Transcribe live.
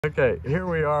Okay, here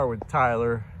we are with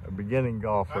Tyler, a beginning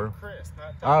golfer. I'm Chris,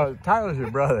 not Tyler. Oh, Tyler's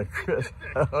your brother, Chris.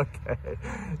 Okay,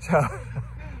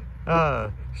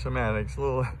 so semantics,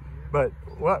 but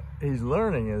what he's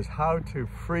learning is how to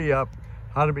free up,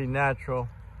 how to be natural,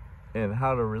 and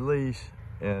how to release.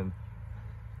 And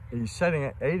he's setting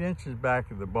it 8 inches back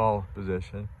of the ball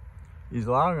position. He's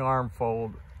allowing arm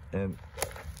fold, and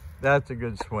that's a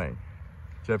good swing.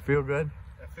 Does that feel good?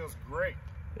 That feels great.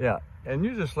 Yeah, and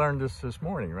you just learned this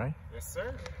morning, right? Yes,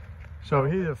 sir. So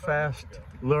he's a fast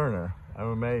learner. I'm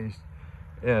amazed.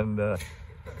 And a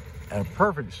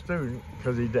perfect student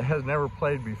because he has never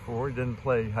played before. He didn't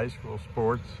play high school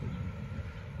sports,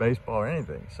 baseball or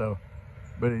anything. So,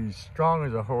 but he's strong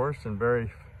as a horse and very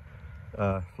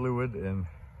fluid. And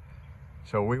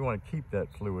so we want to keep that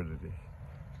fluidity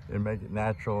and make it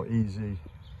natural, easy.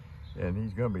 And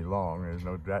he's going to be long. There's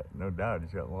no doubt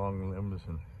he's got long limbs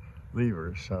and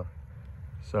levers.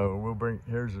 So we'll bring,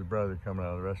 here's his brother coming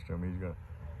out of the restroom.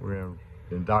 We're gonna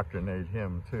indoctrinate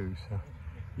him too. So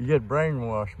you get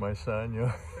brainwashed, my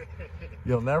son.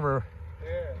 You'll never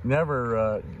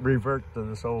revert to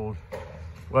this old,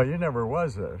 well, you never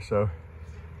was there. So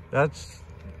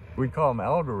we call them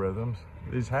algorithms.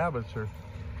 These habits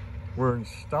we're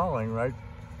installing, right?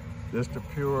 Just a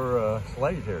pure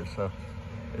slate here. So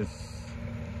it's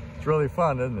really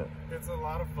fun, isn't it? It's a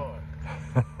lot of fun.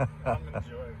 I'm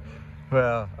enjoying it.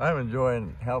 Well, I'm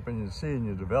enjoying helping you, seeing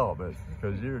you develop it,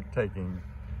 because you're taking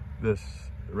this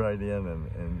right in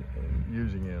and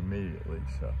using it immediately.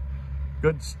 So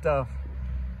good stuff,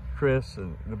 Chris,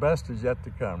 and the best is yet to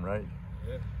come, right?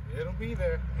 It'll be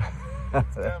there.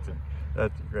 That's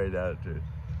a great attitude.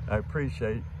 I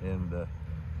appreciate, and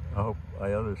I hope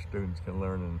my other students can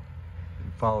learn and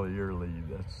follow your lead.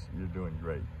 You're doing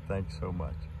great. Thanks so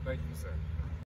much. Thank you, sir.